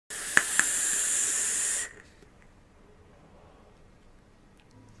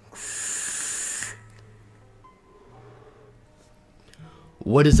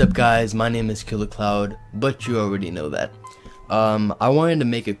What is up, guys? My name is Killer Cloud, but you already know that. I wanted to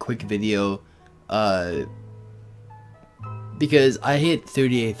make a quick video because I hit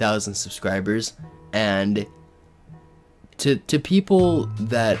 38,000 subscribers, and to people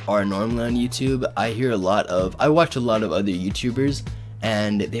that are normally on YouTube, I watch a lot of other YouTubers,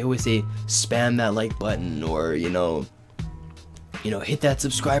 and they always say spam that like button, or you know hit that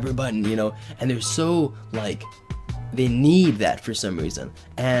subscriber button, and they're so like, they need that for some reason,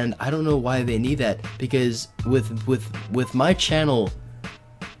 and I don't know why they need that, because with my channel,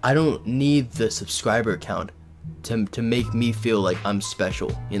 I don't need the subscriber count to make me feel like I'm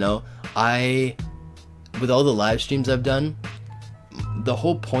special. With all the live streams I've done, the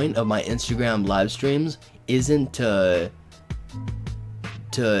whole point of my Instagram live streams isn't to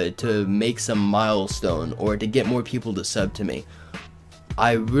make some milestone or to get more people to sub to me.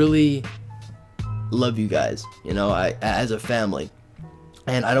 I really love you guys, as a family,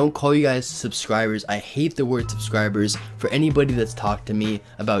 and I don't call you guys subscribers. I hate the word subscribers. For anybody that's talked to me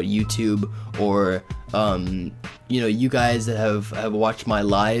about YouTube, or you guys that have watched my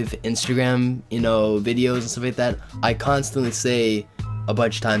live Instagram videos and stuff like that, I constantly say a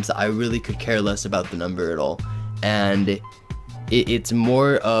bunch of times that I really could care less about the number at all, and it's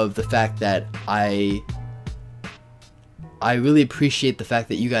more of the fact that I really appreciate the fact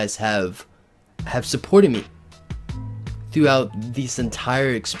that you guys have supported me throughout this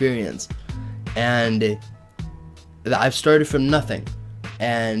entire experience, and I've started from nothing,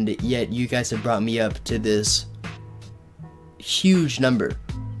 and yet you guys have brought me up to this huge number.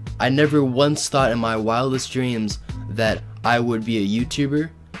 I never once thought in my wildest dreams that I would be a YouTuber,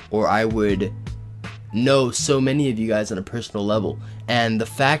 or I would know so many of you guys on a personal level, and the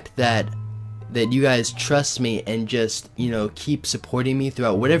fact that you guys trust me and just keep supporting me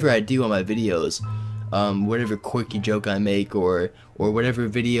throughout whatever I do on my videos, whatever quirky joke I make, or whatever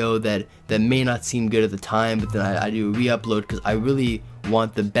video that may not seem good at the time, but then I do a re-upload because I really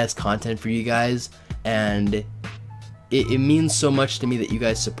want the best content for you guys, and it means so much to me that you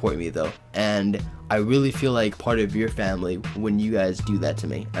guys support me though, and I really feel like part of your family when you guys do that to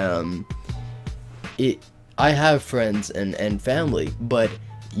me. I have friends and family, but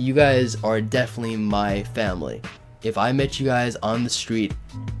you guys are definitely my family. If I met you guys on the street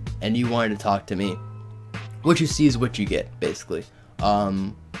and you wanted to talk to me, what you see is what you get, basically.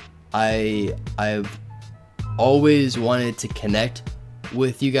 I've always wanted to connect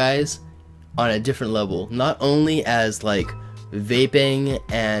with you guys on a different level, not only as like vaping,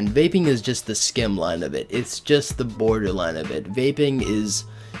 and vaping is just the skim line of it. It's just the borderline of it. Vaping is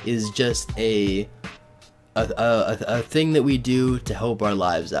just a thing that we do to help our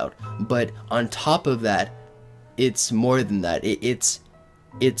lives out, but on top of that, it's more than that. It's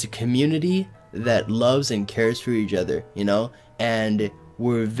a community that loves and cares for each other, and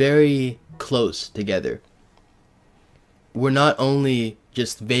we're very close together. We're not only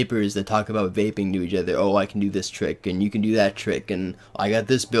just vapors that talk about vaping to each other. Oh, I can do this trick and you can do that trick, and I got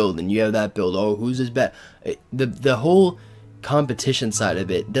this build and you have that build. Oh, who's this best? The whole competition side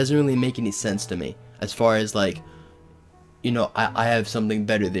of it doesn't really make any sense to me. As far as like, I have something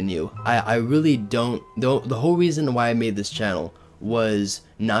better than you. I really don't. The whole reason why I made this channel was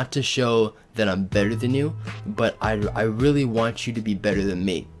not to show that I'm better than you, but I really want you to be better than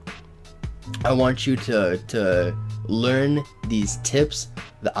me. I want you to learn these tips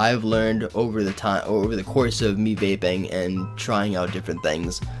that I've learned over the course of me vaping and trying out different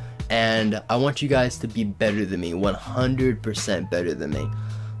things, and I want you guys to be better than me, 100% better than me.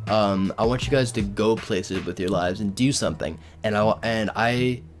 I want you guys to go places with your lives and do something, and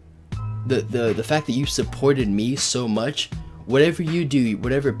the fact that you supported me so much, whatever you do,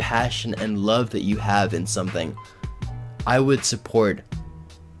 whatever passion and love that you have in something, I would support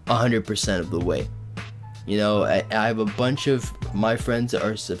 100% of the way. I have a bunch of my friends that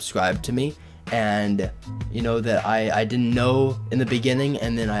are subscribed to me, and that I didn't know in the beginning,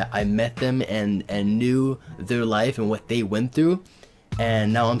 and then I met them and knew their life and what they went through,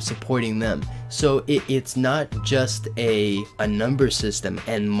 and now I'm supporting them. So it's not just a number system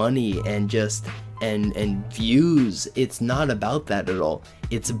and money and just and views. It's not about that at all.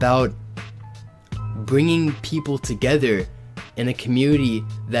 It's about bringing people together in a community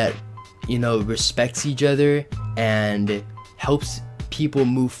that respects each other and helps people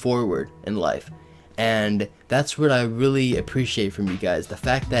move forward in life. And that's what I really appreciate from you guys, the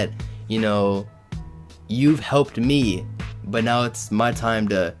fact that you've helped me, but now it's my time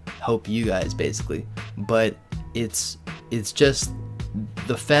to help you guys, basically. But it's just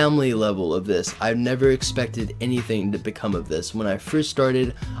the family level of this. I've never expected anything to become of this. When I first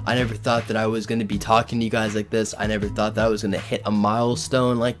started, I never thought that I was going to be talking to you guys like this. I never thought that I was going to hit a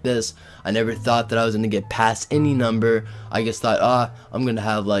milestone like this. I never thought that I was going to get past any number. I just thought, I'm going to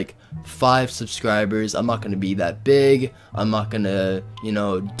have like 5 subscribers. I'm not going to be that big. I'm not going to, you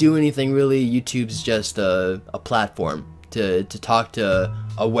know, do anything really. YouTube's just a platform to talk to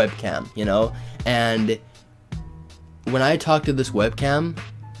a webcam, you know? And when I talk to this webcam,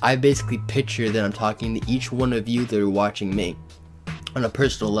 I basically picture that I'm talking to each one of you that are watching me on a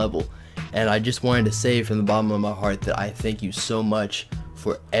personal level. And I just wanted to say from the bottom of my heart that I thank you so much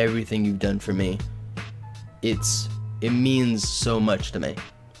for everything you've done for me. It means so much to me.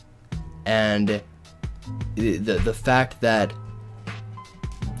 And the fact that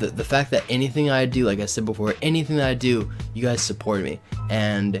anything I do, like I said before, anything that I do, you guys support me.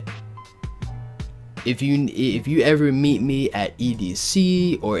 And if you ever meet me at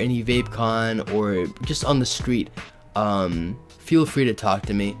EDC or any VapeCon or just on the street, feel free to talk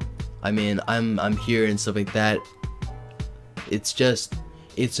to me. I mean, I'm here and stuff like that.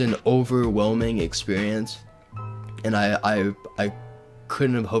 It's an overwhelming experience, and I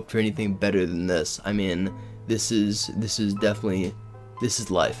couldn't have hoped for anything better than this. I mean, this is definitely, this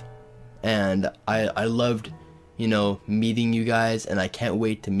is life, and I loved, you know, meeting you guys, and I can't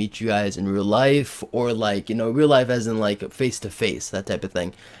wait to meet you guys in real life, or like, you know, real life as in like face to face, that type of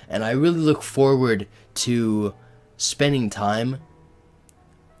thing. And I really look forward to spending time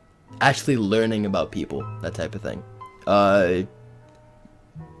actually learning about people, that type of thing.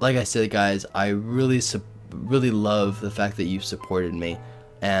 Like I said, guys, I really love the fact that you've supported me,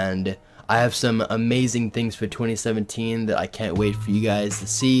 and I have some amazing things for 2017 that I can't wait for you guys to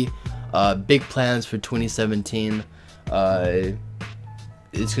see. Big plans for 2017.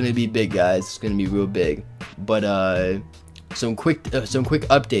 It's gonna be big, guys. It's gonna be real big. But some quick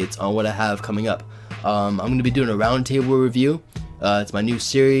updates on what I have coming up. I'm gonna be doing a roundtable review. It's my new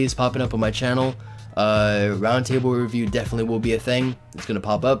series popping up on my channel. Roundtable review definitely will be a thing. It's gonna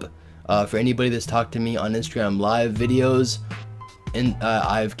pop up. For anybody that's talked to me on Instagram live videos, and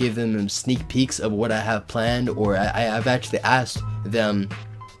I've given them sneak peeks of what I have planned, or I've actually asked them,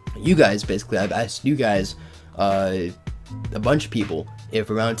 you guys, basically, I've asked you guys, a bunch of people, if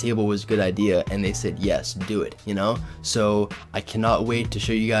a roundtable was a good idea, and they said yes, do it, you know? So I cannot wait to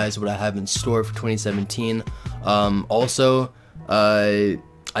show you guys what I have in store for 2017. Also, I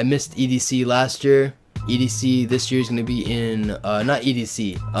missed EDC last year. EDC this year is going to be in, not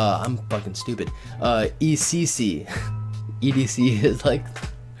EDC, I'm fucking stupid, ECC. EDC is like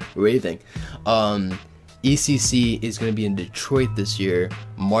raving. ECC is going to be in Detroit this year,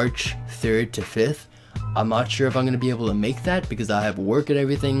 March 3rd to 5th. I'm not sure if I'm going to be able to make that because I have work and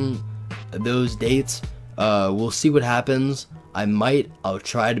everything those dates. We'll see what happens. I'll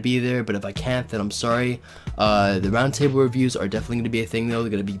try to be there, but if I can't, then I'm sorry. The roundtable reviews are definitely going to be a thing though. They're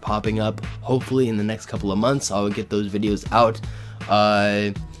going to be popping up hopefully in the next couple of months. I'll get those videos out.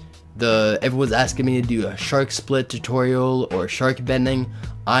 Everyone's asking me to do a shark split tutorial or shark bending.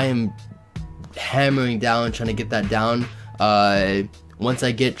 I am hammering down, trying to get that down. Once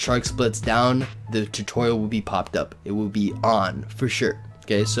I get shark splits down, the tutorial will be popped up. It will be on for sure.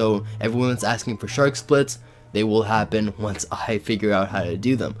 Okay, so everyone that's asking for shark splits, they will happen once I figure out how to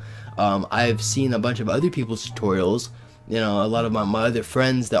do them. I've seen a bunch of other people's tutorials. You know, a lot of my other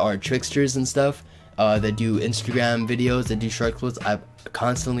friends that are tricksters and stuff, that do Instagram videos, that do shark splits. I've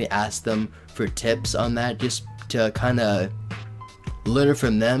constantly asked them for tips on that, just to kind of learn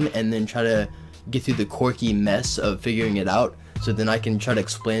from them and then try to get through the quirky mess of figuring it out, so then I can try to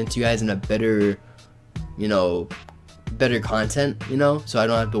explain it to you guys in a better, you know, better content, you know, so I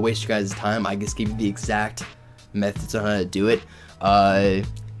don't have to waste you guys' time. I just give you the exact methods on how to do it.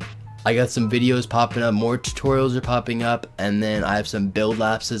 I got some videos popping up, more tutorials are popping up, and then I have some build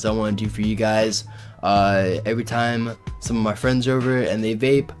lapses I want to do for you guys. Every time some of my friends are over and they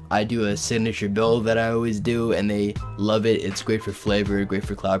vape, I do a signature build that I always do, and they love it. It's great for flavor, great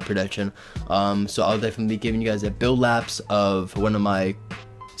for cloud production. So I'll definitely be giving you guys a build lapse of one of my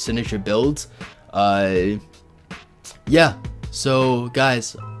signature builds. Yeah, so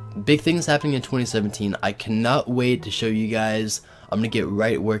guys, big things happening in 2017. I cannot wait to show you guys. I'm gonna get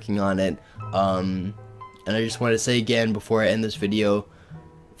right working on it. And I just want to say again before I end this video,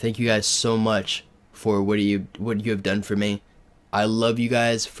 thank you guys so much for what you have done for me. I love you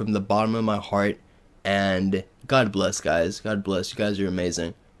guys from the bottom of my heart, and God bless, guys. God bless. You guys are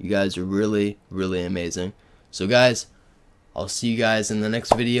amazing. You guys are really, really amazing. So guys, I'll see you guys in the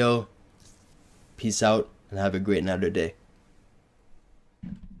next video. Peace out and have a great night or day.